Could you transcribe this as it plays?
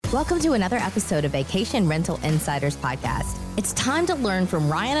Welcome to another episode of Vacation Rental Insiders Podcast. It's time to learn from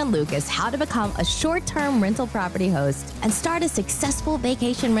Ryan and Lucas how to become a short-term rental property host and start a successful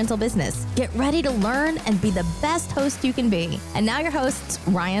vacation rental business. Get ready to learn and be the best host you can be. And now your hosts,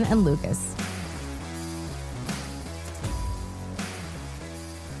 Ryan and Lucas.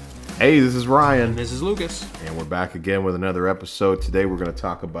 Hey, this is Ryan. And this is Lucas. And we're back again with another episode. Today we're going to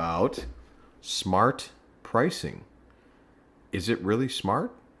talk about smart pricing. Is it really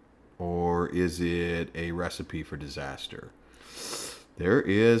smart? Or is it a recipe for disaster? There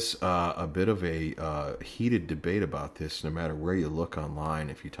is a bit of a heated debate about this, no matter where you look online,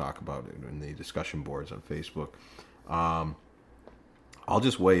 if you talk about it in the discussion boards on Facebook. I'll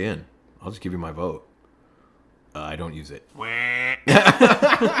just weigh in. I'll just give you my vote. I don't use it.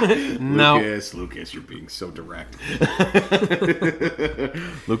 No. Lucas, you're being so direct.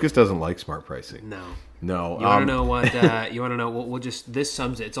 Lucas doesn't like smart pricing. No. No. You want to know what? You want to know? We'll just. This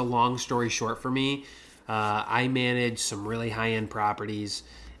sums it. It's a long story short for me. I manage some really high end properties,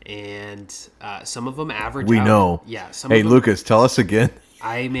 and some of them average. We out. know. Yeah. Some Hey, of them, Lucas, tell us again.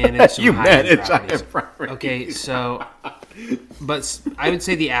 I manage some You high end manage properties. high-end properties. Okay, so, but I would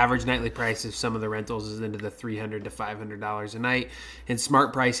say the average nightly price of some of the rentals is into the $300 to $500 a night, and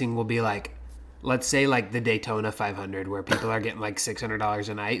smart pricing will be like, let's say like the Daytona 500, where people are getting like $600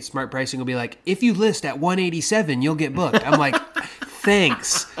 a night. Smart pricing will be like, if you list at 187, you'll get booked. I'm like,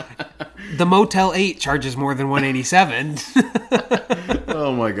 thanks. The Motel 8 charges more than 187.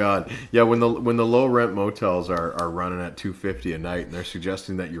 Oh my God! Yeah, when the low rent motels are running at $250 a night, and they're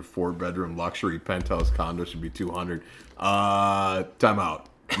suggesting that your 4-bedroom luxury penthouse condo should be $200. Time out.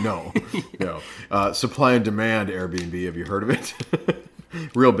 No, no. Supply and demand Airbnb. Have you heard of it?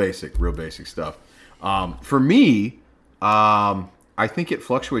 Real basic stuff. For me, I think it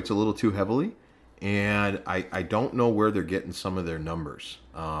fluctuates a little too heavily, and I don't know where they're getting some of their numbers.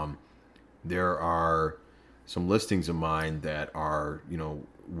 There are some listings of mine that are,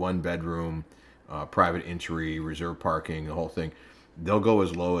 1-bedroom, private entry, reserve parking, the whole thing. They'll go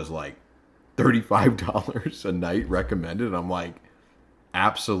as low as like $35 a night recommended. And I'm like,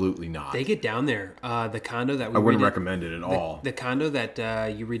 absolutely not. They get down there. The condo that we I wouldn't recommend it at all. The condo that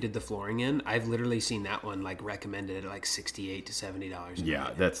you redid the flooring in, I've literally seen that one like recommended at like $68 to $70.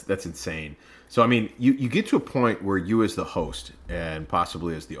 Yeah, that's insane. So I mean, you get to a point where you, as the host and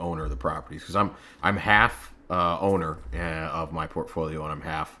possibly as the owner of the properties, because I'm half owner of my portfolio and I'm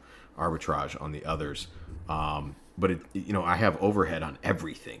half arbitrage on the others. But I have overhead on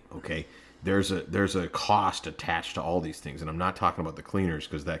everything. Okay. There's a cost attached to all these things, and I'm not talking about the cleaners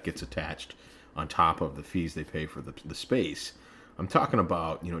because that gets attached on top of the fees they pay for the space. I'm talking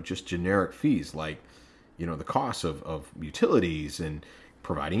about just generic fees like the cost of utilities and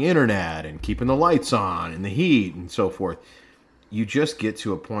providing internet and keeping the lights on and the heat and so forth. You just get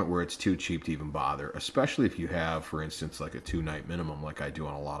to a point where it's too cheap to even bother, especially if you have, for instance, like a 2-night minimum like I do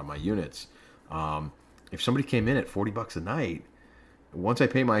on a lot of my units. If somebody came in at $40 a night, once I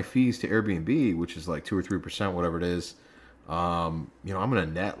pay my fees to Airbnb, which is like 2 or 3%, whatever it is, I'm going to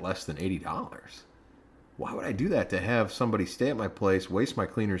net less than $80. Why would I do that to have somebody stay at my place, waste my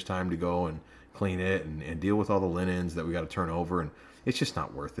cleaner's time to go and clean it and deal with all the linens that we got to turn over? And it's just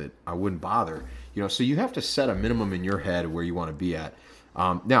not worth it. I wouldn't bother. So you have to set a minimum in your head where you want to be at.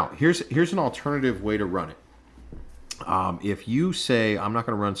 Now, here's an alternative way to run it. If you say, I'm not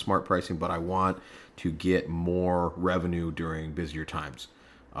going to run smart pricing, but I want to get more revenue during busier times.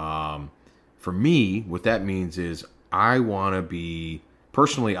 For me, what that means is I want to be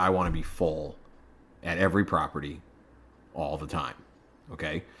full at every property all the time.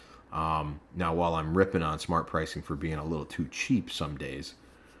 Okay. Now, while I'm ripping on smart pricing for being a little too cheap some days,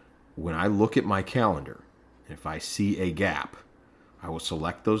 when I look at my calendar, if I see a gap, I will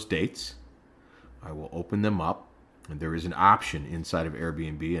select those dates. I will open them up. And there is an option inside of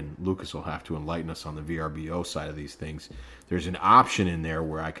Airbnb, and Lucas will have to enlighten us on the VRBO side of these things. There's an option in there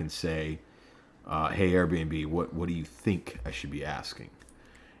where I can say, hey, Airbnb, what do you think I should be asking?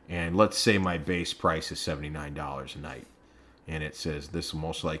 And let's say my base price is $79 a night. And it says this will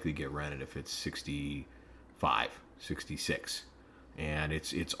most likely get rented if it's 65, 66. And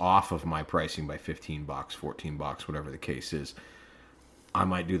it's off of my pricing by $15, $14, whatever the case is. I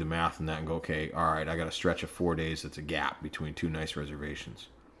might do the math on that and go, okay, all right, I got a stretch of 4 days that's a gap between 2 nice reservations.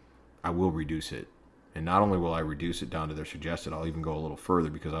 I will reduce it. And not only will I reduce it down to their suggested, I'll even go a little further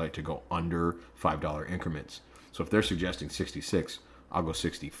because I like to go under $5 increments. So if they're suggesting 66, I'll go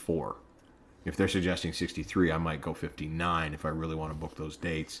 64. If they're suggesting 63, I might go 59 if I really want to book those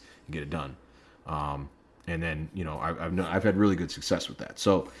dates and get it done. And then, I've had really good success with that.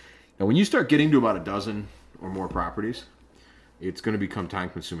 So now when you start getting to about a dozen or more properties, it's going to become time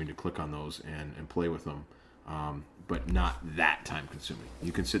consuming to click on those and play with them, but not that time consuming.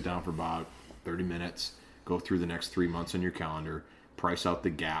 You can sit down for about 30 minutes, go through the next 3 months on your calendar, price out the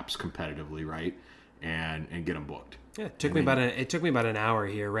gaps competitively, right, and get them booked. Yeah, it took me about an hour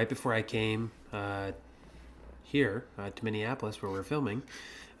here, right before I came here to Minneapolis, where we're filming.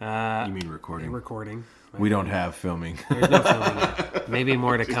 You mean recording? Recording. We don't have filming. There's no filming yet. Maybe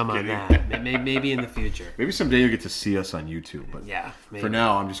more to come on that. Maybe in the future. Maybe someday you'll get to see us on YouTube. But yeah, maybe. For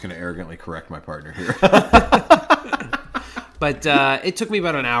now, I'm just going to arrogantly correct my partner here. But it took me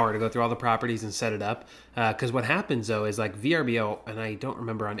about an hour to go through all the properties and set it up. Because what happens, though, is like VRBO, and I don't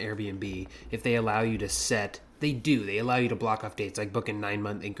remember on Airbnb, if they allow you to set, they do. They allow you to block off dates, like book in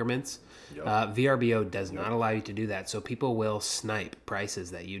 9-month increments. Yep. VRBO does not allow you to do that. So people will snipe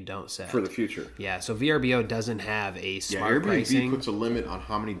prices that you don't set. For the future. Yeah, so VRBO doesn't have a smart Airbnb pricing. Puts a limit on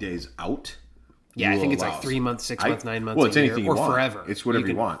how many days out. Yeah, I think it's like 3 months, 6 months, 9 months, well, it's a anything year, you or want. forever. It's whatever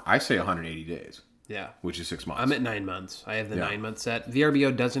you want. I say 180 days. Yeah. Which is 6 months. I'm at 9 months. I have the 9 month set.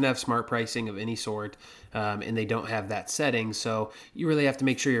 VRBO doesn't have smart pricing of any sort, and they don't have that setting. So you really have to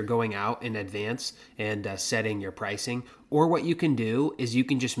make sure you're going out in advance and setting your pricing. Or what you can do is you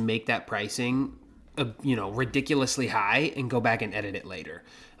can just make that pricing ridiculously high and go back and edit it later.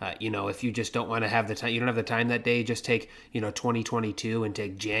 If you just don't want to have the time, you don't have the time that day, just take, 2022 and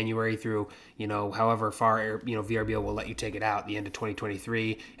take January through, however far, VRBO will let you take it out, the end of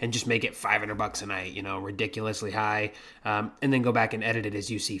 2023, and just make it $500 a night, ridiculously high, and then go back and edit it as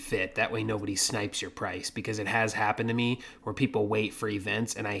you see fit. That way nobody snipes your price, because it has happened to me where people wait for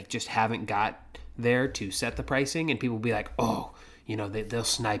events and I just haven't got there to set the pricing, and people will be like, oh, they'll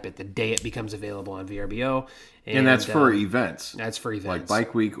snipe it the day it becomes available on VRBO. And that's for events. That's for events. Like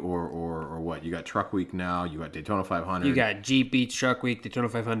Bike Week or what? You got Truck Week now. You got Daytona 500. You got Jeep Beach Truck Week, Daytona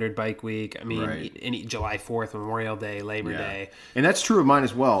 500, Bike Week. I mean, right. Any July 4th, Memorial Day, Labor Day. And that's true of mine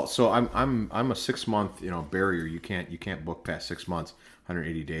as well. So I'm a 6 month barrier. You can't book past 6 months,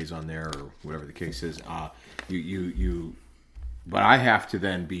 180 days on there or whatever the case is. But I have to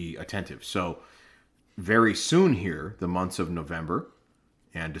then be attentive. So very soon here, the months of November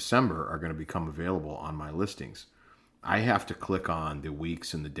and December are going to become available on my listings. I have to click on the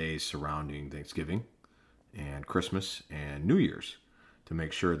weeks and the days surrounding Thanksgiving and Christmas and New Year's to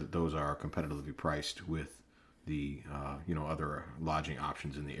make sure that those are competitively priced with the other lodging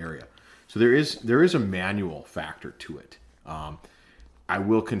options in the area. So there is a manual factor to it. I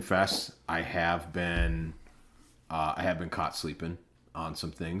will confess I have been caught sleeping on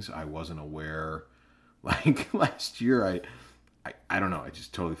some things. I wasn't aware. Like last year, I don't know. I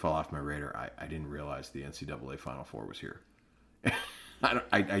just totally fell off my radar. I didn't realize the NCAA Final Four was here.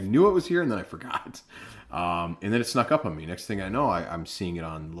 I knew it was here, and then I forgot. And then it snuck up on me. Next thing I know, I'm seeing it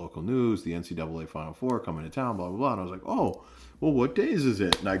on local news, the NCAA Final Four coming to town, blah, blah, blah. And I was like, oh, well, what days is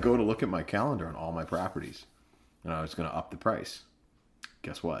it? And I go to look at my calendar on all my properties, and I was going to up the price.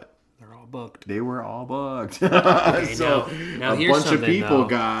 Guess what? They're all booked. They were all booked. Okay, so now a bunch of people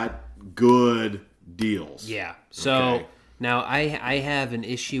got good deals. Yeah. So now I have an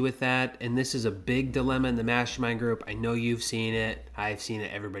issue with that, and this is a big dilemma in the mastermind group. I know you've seen it. I've seen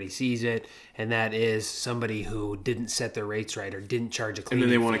it. Everybody sees it. And that is somebody who didn't set their rates right or didn't charge a cleaning fee.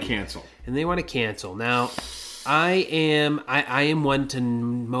 And then they want to cancel. Now, I am one to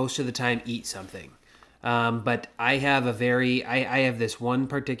most of the time eat something. But I have I have this one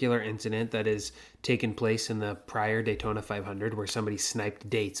particular incident that has taken place in the prior Daytona 500 where somebody sniped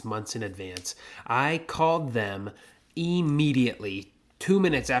dates months in advance. I called them immediately, 2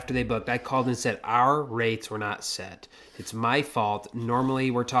 minutes after they booked. I called and said, our rates were not set. It's my fault. Normally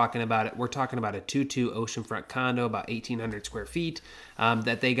we're talking about a 2-2 oceanfront condo, about 1,800 square feet,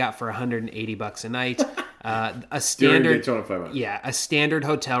 that they got for $180 a night. A standard Daytona 500. Yeah, a standard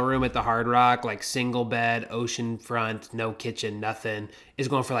hotel room at the Hard Rock, like single bed, oceanfront, no kitchen, nothing, is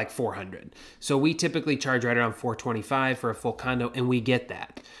going for like $400. So we typically charge right around $425 for a full condo, and we get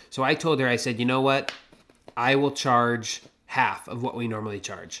that. So I told her, I said, you know what? I will charge half of what we normally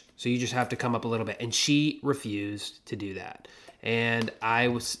charge. So you just have to come up a little bit. And she refused to do that. And I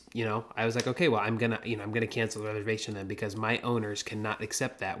was like, okay, well, I'm going to cancel the reservation then, because my owners cannot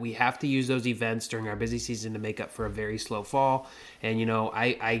accept that. We have to use those events during our busy season to make up for a very slow fall. And,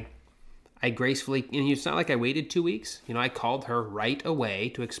 I gracefully, it's not like I waited 2 weeks. I called her right away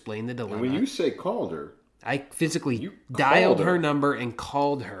to explain the dilemma. And when you say called her, I physically dialed her number and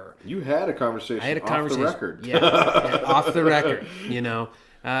called her. You had a conversation. I had a conversation off the record. Yeah, off the record.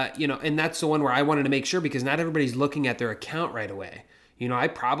 And that's the one where I wanted to make sure, because not everybody's looking at their account right away. I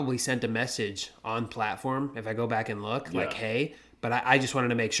probably sent a message on platform if I go back and look, like, hey, But I just wanted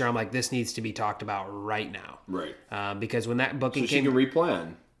to make sure. I'm like, this needs to be talked about right now. Right. Because when that booking So she came... can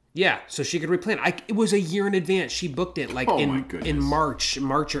replan. Yeah, so she could replan. It was a year in advance. She booked it like in March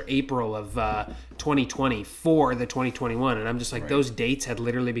or April of 2020 for the 2021, and I'm just like, those dates had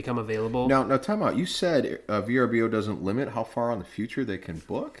literally become available. Now, time out. You said VRBO doesn't limit how far on the future they can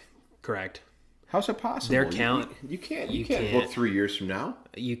book? Correct. How's it possible? Their count. You can't book 3 years from now.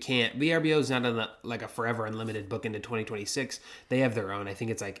 You can't. VRBO is not a forever unlimited book into 2026. They have their own. I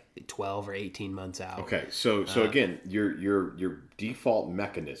think it's like 12 or 18 months out. Okay, so again, your default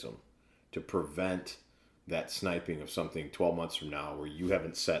mechanism to prevent that sniping of something 12 months from now, where you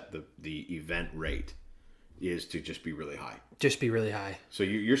haven't set the event rate, is to just be really high. Just be really high. So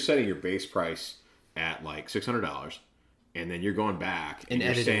you're setting your base price at like $600, and then you're going back and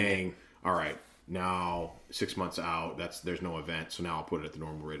you're saying, all right, now 6 months out, there's no event, so now I'll put it at the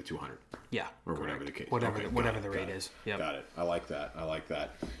normal rate of 200. Yeah, or whatever the case. Whatever the rate is. Yep. Got it. I like that.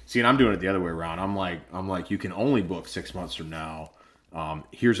 See, and I'm doing it the other way around. I'm like, you can only book 6 months from now.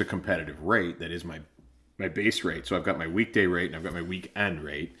 Here's a competitive rate that is my base rate. So I've got my weekday rate and I've got my weekend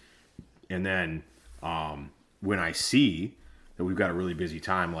rate, and then when I see that we've got a really busy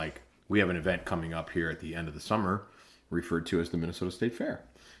time, like we have an event coming up here at the end of the summer, referred to as the Minnesota State Fair.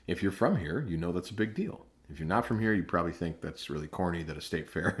 If you're from here, you know that's a big deal. If you're not from here, you probably think that's really corny that a state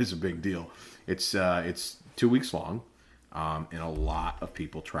fair is a big deal. It's 2 weeks long, and a lot of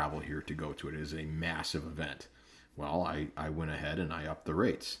people travel here to go to it. It is a massive event. Well, I went ahead and I upped the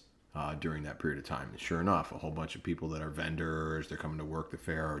rates during that period of time. And sure enough, a whole bunch of people that are vendors, they're coming to work the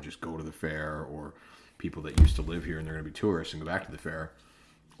fair or just go to the fair, or people that used to live here and they're going to be tourists and go back to the fair,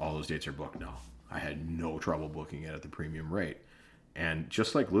 all those dates are booked now. I had no trouble booking it at the premium rate. And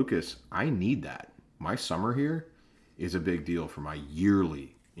just like Lucas, I need that. My summer here is a big deal for my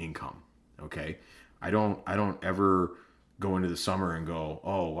yearly income. Okay, I don't ever go into the summer and go,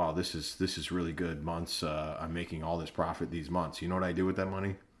 oh wow, this is really good months. I'm making all this profit these months. You know what I do with that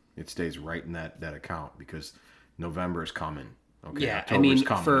money? It stays right in that account, because November is coming. Okay, yeah, October's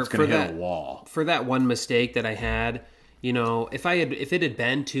coming. It's going to hit that, a wall. For that one mistake that I had, you know, if it had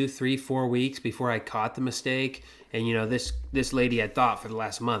been 2, 3, 4 weeks before I caught the mistake, and you know, this lady had thought for the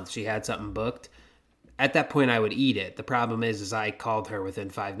last month she had something booked, at that point I would eat it. The problem is I called her within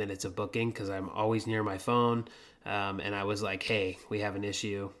 5 minutes of booking, because I'm always near my phone, and I was like, hey, we have an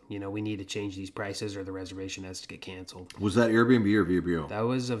issue. You know, we need to change these prices or the reservation has to get canceled. Was that Airbnb or VRBO? That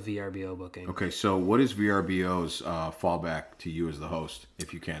was a VRBO booking. Okay, so what is VRBO's fallback to you as the host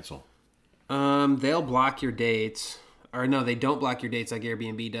if you cancel? They'll block your dates. Or no, they don't block your dates like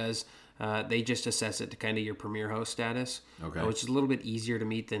Airbnb does. They just assess it to kind of your premier host status, which is a little bit easier to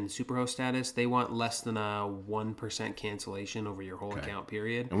meet than superhost status. They want less than a 1% cancellation over your whole account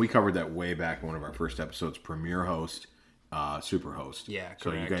period. And we covered that way back in one of our first episodes, premier host, superhost. Yeah, correct.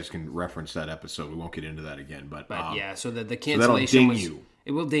 So you guys can reference that episode. We won't get into that again. But yeah, so the cancellation that'll ding you.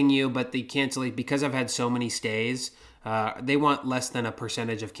 It will ding you, but the cancellation, because I've had so many stays, they want less than a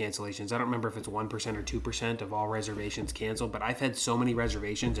percentage of cancellations. I don't remember if it's 1% or 2% of all reservations canceled, but I've had so many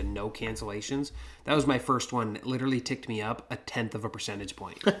reservations and no cancellations. That was my first one. It literally ticked me up 1/10 of a percentage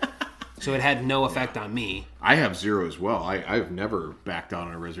point. So it had no effect on me. I have 0 as well. I've never backed out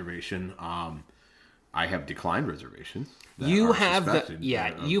on a reservation. I have declined reservations. You have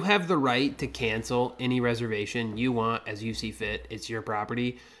the right to cancel any reservation you want as you see fit. It's your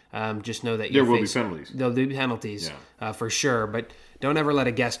property. Just know that there will be penalties. There'll be penalties, for sure. But don't ever let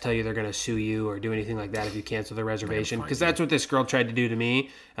a guest tell you they're going to sue you or do anything like that if you cancel the reservation, because that's what this girl tried to do to me.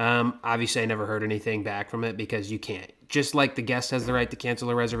 Obviously, I never heard anything back from it, because you can't. Just like the guest has the right to cancel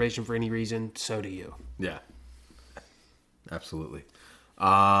a reservation for any reason, so do you. Yeah, absolutely.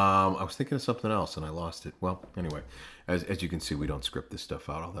 I was thinking of something else and I lost it. Well, anyway, as you can see, we don't script this stuff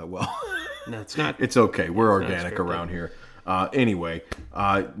out all that well. No, it's not. It's okay. We're organic around here. Anyway,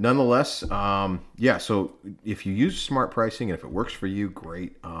 nonetheless, so if you use smart pricing and if it works for you,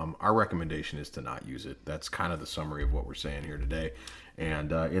 great. Our recommendation is to not use it. That's kind of the summary of what we're saying here today.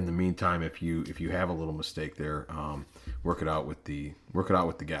 And in the meantime, if you have a little mistake there, work it out with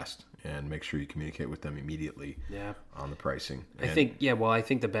the guest and make sure you communicate with them immediately on the pricing. I think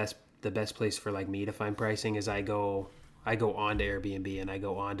the best place for like me to find pricing is I go on to Airbnb and I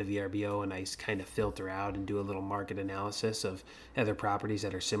go on to VRBO and I kind of filter out and do a little market analysis of other properties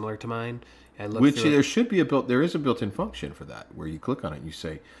that are similar to mine. There is a built-in function for that where you click on it and you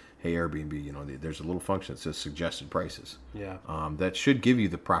say, hey, Airbnb, there's a little function that says suggested prices. Yeah. That should give you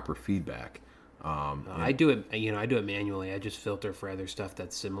the proper feedback I do it. I do it manually. I just filter for other stuff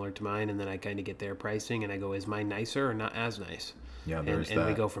that's similar to mine, and then I kind of get their pricing, and I go, is mine nicer or not as nice? Yeah, there's and that.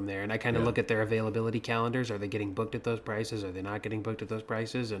 we go from there. And I kind of look at their availability calendars. Are they getting booked at those prices? Are they not getting booked at those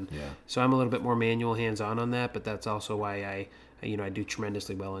prices? And so I'm a little bit more manual, hands-on on that. But that's also why I do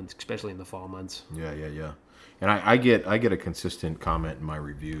tremendously well, and especially in the fall months. Yeah. And I get a consistent comment in my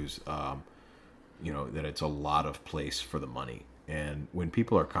reviews, that it's a lot of place for the money. And when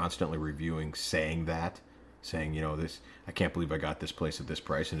people are constantly reviewing, saying, this, I can't believe I got this place at this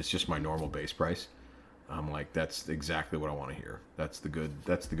price, and it's just my normal base price. I'm like, that's exactly what I want to hear. That's the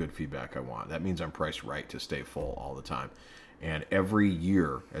good feedback I want. That means I'm priced right to stay full all the time. And every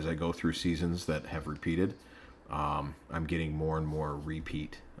year, as I go through seasons that have repeated, I'm getting more and more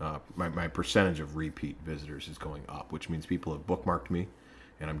repeat. My percentage of repeat visitors is going up, which means people have bookmarked me,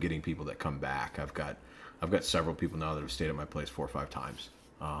 and I'm getting people that come back. I've got several people now that have stayed at my place 4 or 5 times.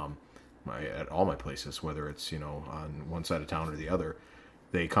 At all my places, whether it's on one side of town or the other,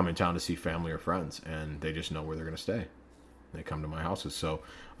 they come in town to see family or friends, and they just know where they're going to stay. They come to my houses, so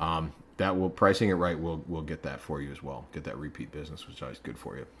pricing it right will get that for you as well. Get that repeat business, which is always good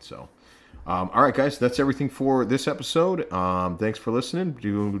for you. So, all right, guys, that's everything for this episode. Thanks for listening.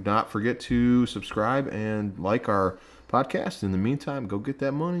 Do not forget to subscribe and like our podcast. In the meantime, go get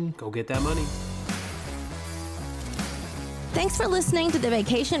that money. Go get that money. Thanks for listening to the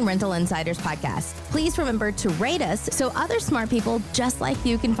Vacation Rental Insiders podcast. Please remember to rate us so other smart people just like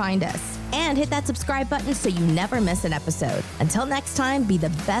you can find us. And hit that subscribe button so you never miss an episode. Until next time, be the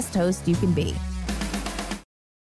best host you can be.